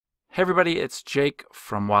Hey everybody, it's Jake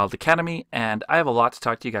from Wild Academy, and I have a lot to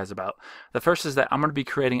talk to you guys about. The first is that I'm going to be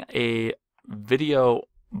creating a video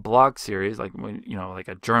blog series, like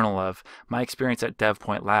a journal of my experience at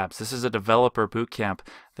DevPoint Labs. This is a developer bootcamp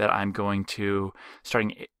that I'm going to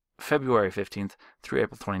starting February 15th through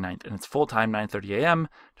April 29th, and it's full-time, 9:30 a.m.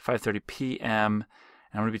 to 5:30 p.m. And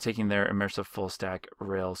I'm going to be taking their immersive full stack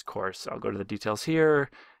Rails course. I'll go to the details here.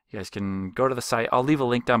 You guys can go to the site. I'll leave a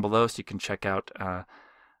link down below so you can check out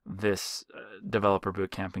this developer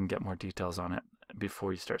bootcamp and get more details on it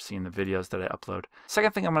before you start seeing the videos that I upload.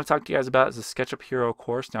 Second thing I'm going to talk to you guys about is the SketchUp Hero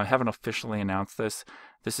course. Now, I haven't officially announced this.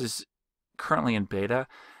 This is currently in beta,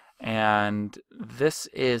 and this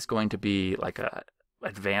is going to be like a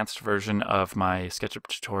advanced version of my SketchUp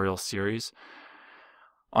tutorial series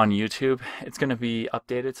on YouTube. It's going to be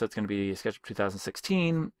updated, so it's going to be SketchUp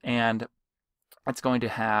 2016, and it's going to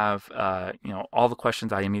have all the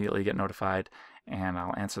questions. I immediately get notified and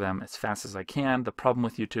I'll answer them as fast as I can. The problem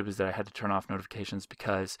with YouTube is that I had to turn off notifications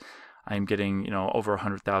because I'm getting over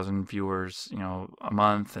 100,000 viewers a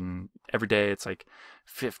month, and every day it's like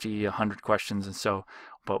 50, 100 questions. And so,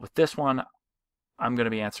 but with this one, I'm going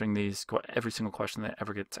to be answering every single question that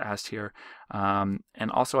ever gets asked here. And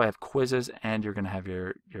also I have quizzes, and you're going to have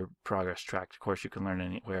your progress tracked. Of course, you can learn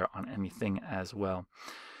anywhere on anything as well.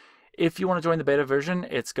 If you want to join the beta version,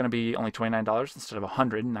 it's going to be only $29 instead of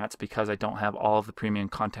 $100, and that's because I don't have all of the premium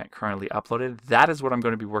content currently uploaded. That is what I'm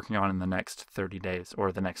going to be working on in the next 30 days,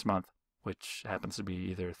 or the next month, which happens to be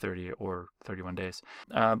either 30 or 31 days.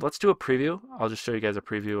 Let's do a preview. I'll just show you guys a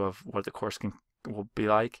preview of what the course will be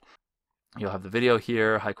like. You'll have the video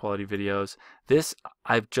here, high quality videos. This,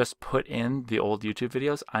 I've just put in the old YouTube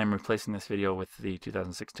videos. I'm replacing this video with the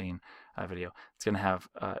 2016 video. It's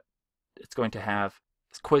going to have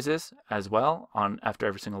quizzes as well after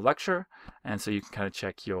every single lecture, and so you can kind of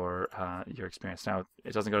check your experience. Now,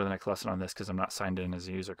 it doesn't go to the next lesson on this because I'm not signed in as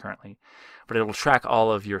a user currently, but it will track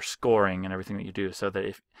all of your scoring and everything that you do, so that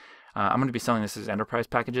if I'm going to be selling this as enterprise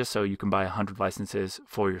packages, so you can buy 100 licenses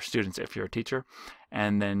for your students if you're a teacher,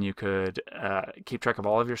 and then you could keep track of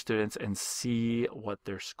all of your students and see what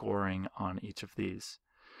they're scoring on each of these.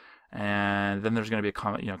 And then there's going to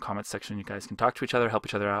be a comment section. You guys can talk to each other, help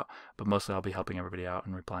each other out, but mostly I'll be helping everybody out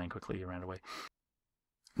and replying quickly around away.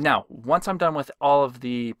 Now, once I'm done with all of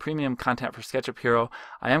the premium content for SketchUp Hero,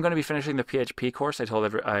 I am going to be finishing the PHP course. I told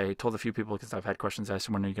a few people, because I've had questions asked,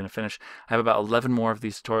 when are you going to finish? I have about 11 more of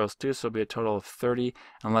these tutorials too, so it'll be a total of 30,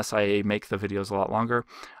 unless I make the videos a lot longer.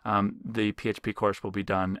 The PHP course will be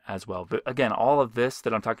done as well. But again, all of this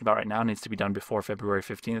that I'm talking about right now needs to be done before February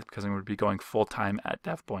 15th, because I'm going to be going full-time at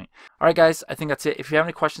DevPoint. All right, guys, I think that's it. If you have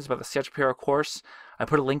any questions about the SketchUp Hero course, I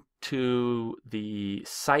put a link to the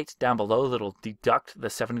site down below that'll deduct the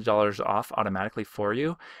 $70 off automatically for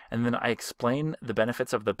you. And then I explain the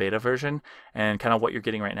benefits of the beta version and kind of what you're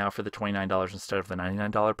getting right now for the $29 instead of the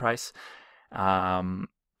 $99 price.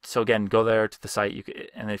 So again, go there to the site.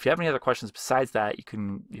 And if you have any other questions besides that, you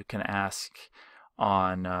can ask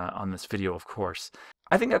on this video, of course.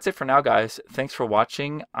 I think that's it for now, guys. Thanks for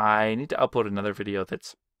watching. I need to upload another video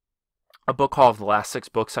that's a book haul of the last 6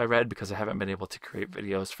 books I read, because I haven't been able to create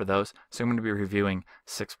videos for those. So I'm going to be reviewing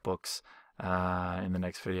 6 books in the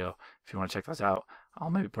next video. If you want to check those out,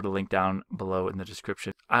 I'll maybe put a link down below in the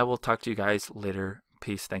description. I will talk to you guys later.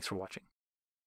 Peace. Thanks for watching.